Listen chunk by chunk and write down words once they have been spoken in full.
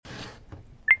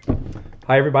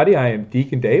Hi, everybody. I am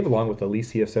Deacon Dave, along with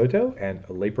Alicia Soto and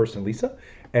layperson Lisa,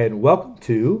 and welcome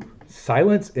to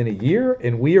Silence in a Year.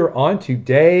 And we are on to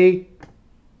day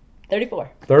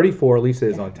 34. 34. Lisa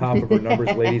is on top of her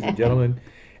numbers, ladies and gentlemen.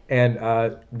 And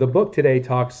the book today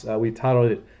talks, we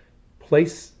titled it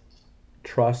Place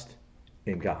Trust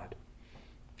in God.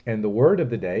 And the word of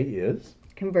the day is?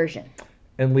 Conversion.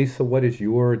 And Lisa, what is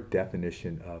your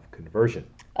definition of conversion?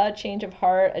 A change of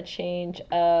heart, a change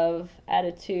of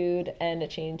attitude, and a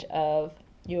change of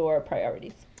your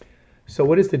priorities. So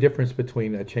what is the difference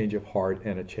between a change of heart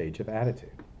and a change of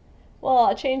attitude? Well,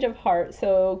 a change of heart,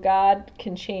 so God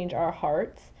can change our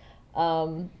hearts,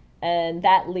 and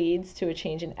that leads to a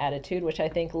change in attitude, which I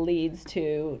think leads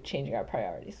to changing our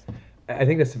priorities. I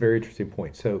think that's a very interesting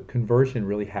point. So conversion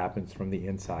really happens from the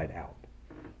inside out,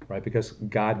 right? Because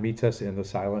God meets us in the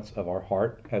silence of our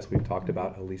heart, as we've talked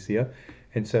about, Alicia.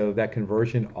 And so that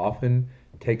conversion often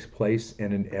takes place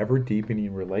in an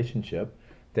ever-deepening relationship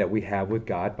that we have with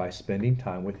God by spending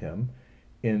time with Him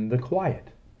in the quiet,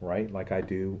 right? Like I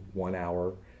do 1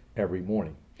 hour every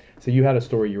morning. So you had a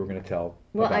story you were going to tell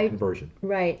about conversion.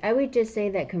 Right. I would just say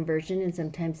that conversion is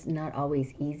sometimes not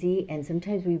always easy, and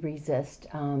sometimes we resist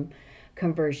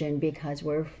conversion because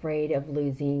we're afraid of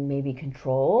losing maybe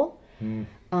control.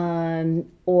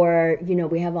 Or,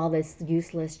 we have all this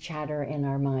useless chatter in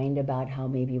our mind about how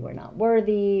maybe we're not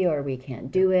worthy or we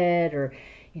can't do it, or,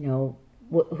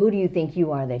 who do you think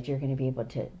you are that you're going to be able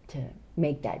to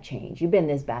make that change? You've been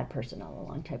this bad person all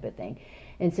along, type of thing.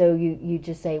 And so you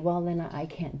just say, well, then I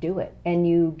can't do it. And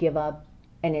you give up.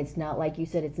 And it's not, like you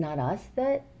said, it's not us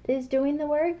that is doing the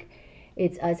work.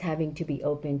 It's us having to be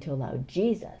open to allow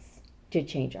Jesus to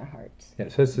change our hearts. Yeah,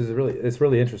 so it's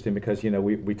really interesting because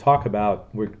we talk about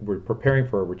we're preparing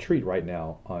for a retreat right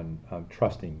now on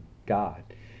trusting God,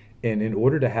 and in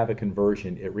order to have a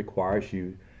conversion, it requires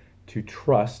you to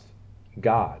trust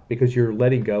God because you're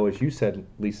letting go, as you said,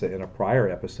 Lisa, in a prior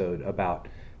episode about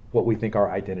what we think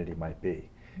our identity might be,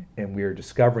 and we're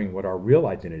discovering what our real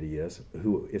identity is,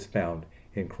 who is found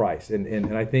in Christ,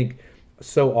 and I think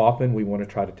so often we want to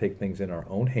try to take things in our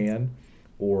own hand,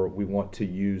 or we want to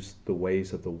use the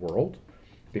ways of the world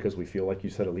because we feel, like you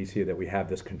said, Alicia, that we have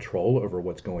this control over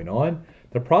what's going on.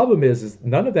 The problem is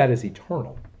none of that is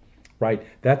eternal, right?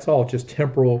 That's all just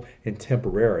temporal and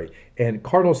temporary. And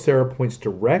Cardinal Sarah points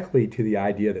directly to the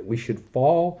idea that we should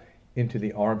fall into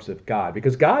the arms of God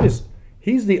because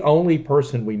He's the only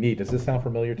person we need. Does this sound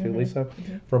familiar to Lisa?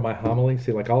 For my homily?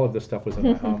 See, like all of this stuff was in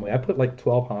my homily. I put like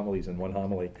 12 homilies in one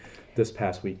homily this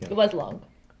past weekend. It was long.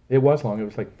 It was long. It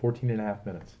was like 14 and a half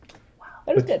minutes. Wow.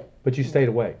 But it was good. But you stayed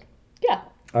awake. Yeah.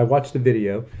 I watched the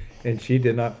video, and she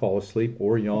did not fall asleep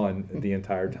or yawn the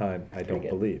entire time, I don't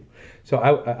believe. So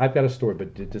I've got a story,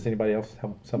 but does anybody else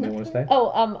have something they want to say?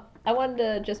 Oh, I wanted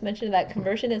to just mention that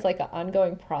conversion is like an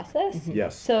ongoing process.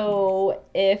 Yes. So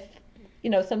if,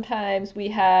 sometimes we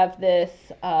have this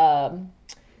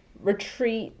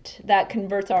retreat that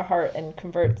converts our heart and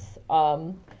converts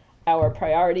our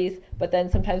priorities, but then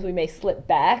sometimes we may slip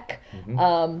back.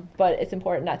 But it's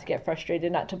important not to get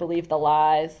frustrated, not to believe the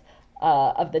lies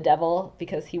of the devil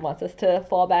because he wants us to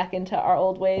fall back into our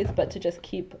old ways, but to just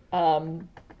keep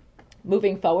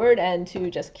moving forward and to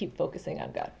just keep focusing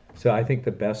on God. So I think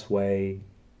the best way,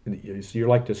 so you're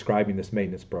like describing this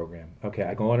maintenance program. Okay,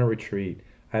 I go on a retreat,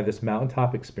 I have this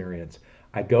mountaintop experience,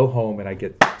 I go home and I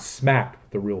get smacked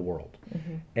with the real world.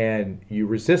 And you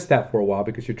resist that for a while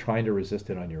because you're trying to resist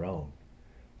it on your own.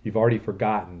 You've already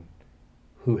forgotten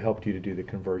who helped you to do the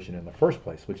conversion in the first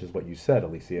place, which is what you said,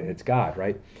 Alicia. It's God,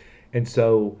 right? And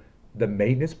so the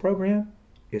maintenance program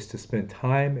is to spend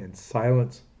time in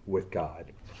silence with God.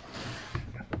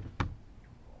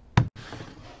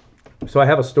 So I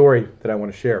have a story that I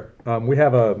want to share. We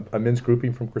have a men's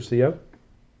grouping from Cursillo,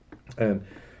 and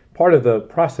part of the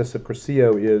process of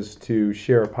Cursillo is to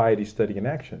share a piety study in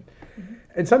action.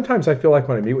 And sometimes I feel like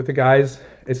when I meet with the guys,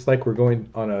 it's like we're going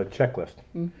on a checklist.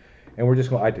 And we're just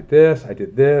going, I did this, I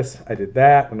did this, I did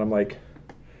that. And I'm like,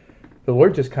 the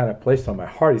Lord just kind of placed on my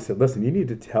heart. He said, listen, you need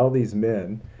to tell these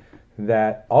men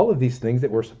that all of these things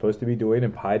that we're supposed to be doing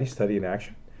in piety study in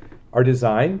action are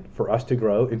designed for us to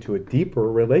grow into a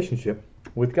deeper relationship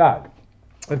with God.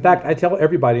 In fact, I tell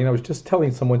everybody, and I was just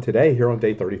telling someone today here on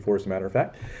day 34, as a matter of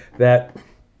fact, that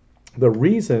the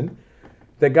reason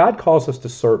that God calls us to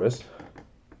service,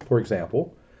 for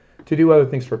example, to do other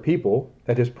things for people,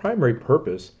 that His primary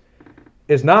purpose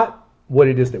is not what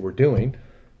it is that we're doing.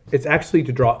 It's actually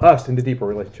to draw us into deeper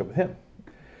relationship with Him.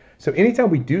 So anytime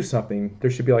we do something, there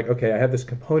should be like, okay, I have this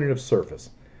component of service.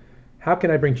 How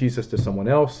can I bring Jesus to someone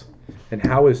else? And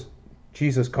how is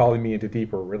Jesus calling me into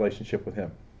deeper relationship with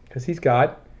Him? Because He's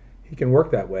God. He can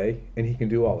work that way, and he can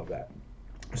do all of that.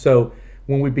 So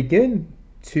when we begin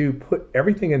to put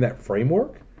everything in that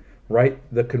framework, right,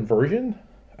 the conversion,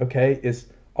 okay, is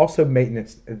also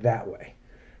maintenance that way,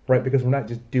 right? Because we're not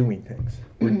just doing things.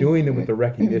 We're doing them with the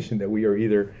recognition that we are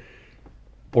either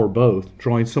or both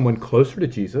drawing someone closer to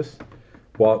Jesus,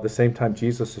 while at the same time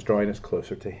Jesus is drawing us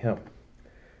closer to him.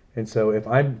 And so if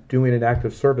I'm doing an act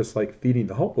of service like feeding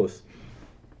the hopeless,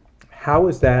 how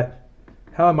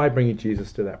am I bringing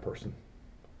Jesus to that person?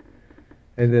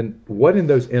 And then what in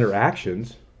those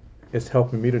interactions is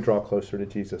helping me to draw closer to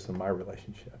Jesus in my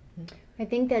relationship? I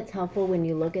think that's helpful when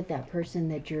you look at that person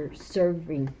that you're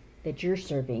serving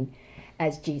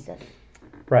as Jesus.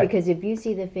 Right. Because if you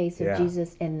see the face of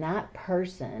Jesus in that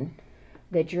person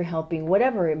that you're helping,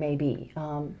 whatever it may be,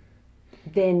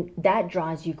 then that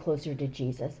draws you closer to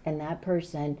Jesus. And that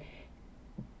person,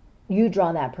 you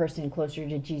draw that person closer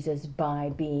to Jesus by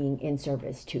being in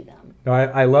service to them. No,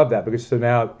 I love that, because so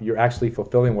now you're actually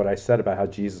fulfilling what I said about how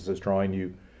Jesus is drawing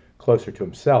you closer to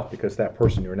himself, because that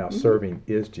person you're now serving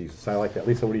is Jesus. I like that.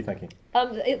 Lisa, what are you thinking?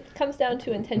 It comes down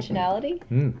to intentionality.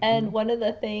 And one of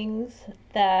the things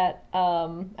that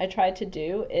I try to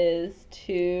do is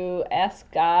to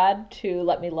ask God to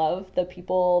let me love the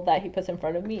people that he puts in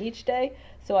front of me each day.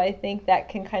 So I think that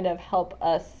can kind of help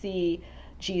us see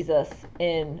Jesus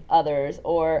in others,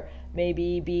 or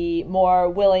maybe be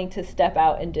more willing to step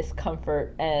out in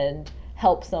discomfort and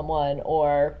help someone,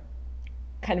 or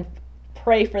kind of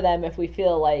pray for them if we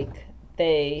feel like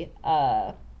they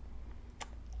or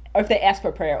if they ask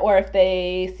for prayer, or if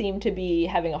they seem to be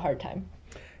having a hard time.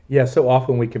 Yeah, so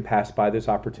often we can pass by those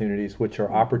opportunities, which are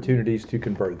opportunities to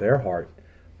convert their heart,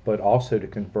 but also to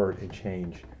convert and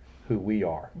change who we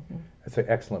are. That's an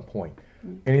excellent point.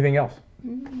 Anything else?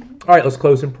 All right, let's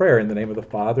close in prayer. In the name of the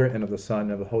Father, and of the Son,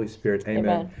 and of the Holy Spirit. Amen.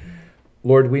 Amen.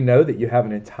 Lord, we know that you have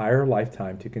an entire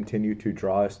lifetime to continue to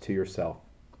draw us to yourself.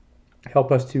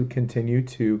 Help us to continue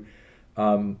to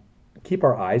keep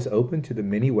our eyes open to the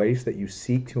many ways that you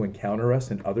seek to encounter us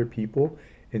and other people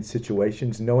in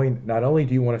situations, knowing not only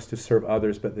do you want us to serve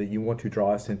others, but that you want to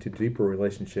draw us into deeper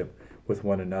relationship with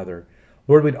one another.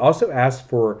 Lord, we'd also ask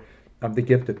for the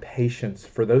gift of patience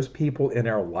for those people in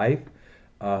our life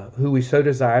who we so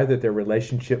desire that their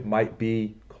relationship might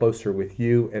be closer with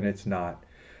you, and it's not.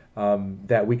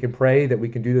 That we can pray, that we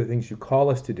can do the things you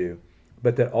call us to do,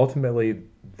 but that ultimately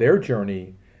their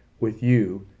journey with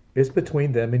you is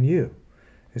between them and you.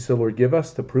 And so, Lord, give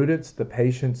us the prudence, the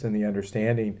patience, and the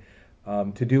understanding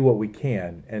to do what we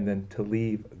can, and then to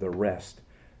leave the rest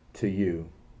to you.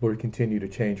 Lord, continue to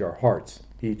change our hearts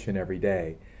each and every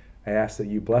day. I ask that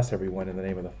you bless everyone in the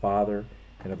name of the Father,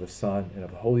 and of the Son, and of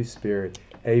the Holy Spirit.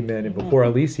 Amen. And before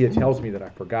Alicia tells me that I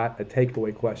forgot a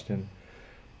takeaway question,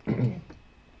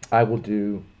 I will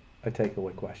do a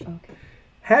takeaway question. Okay.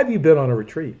 Have you been on a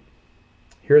retreat?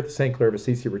 Here at the St. Clair of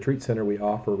Assisi Retreat Center, we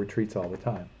offer retreats all the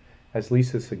time. As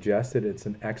Lisa suggested, it's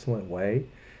an excellent way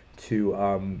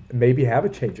to maybe have a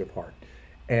change of heart.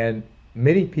 And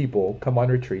many people come on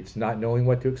retreats not knowing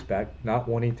what to expect, not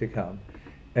wanting to come.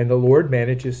 And the Lord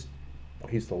manages,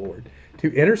 he's the Lord,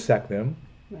 to intersect them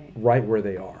right where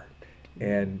they are.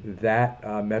 And that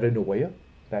metanoia,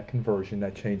 that conversion,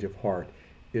 that change of heart,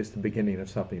 is the beginning of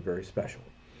something very special.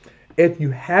 If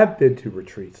you have been to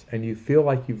retreats and you feel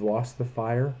like you've lost the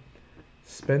fire,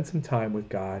 spend some time with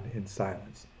God in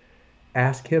silence.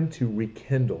 Ask him to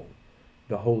rekindle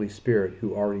the Holy Spirit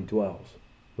who already dwells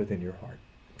within your heart.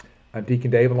 I'm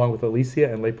Deacon Dave, along with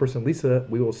Alicia and layperson Lisa.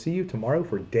 We will see you tomorrow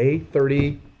for day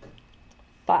 35.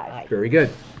 Bye. Very good.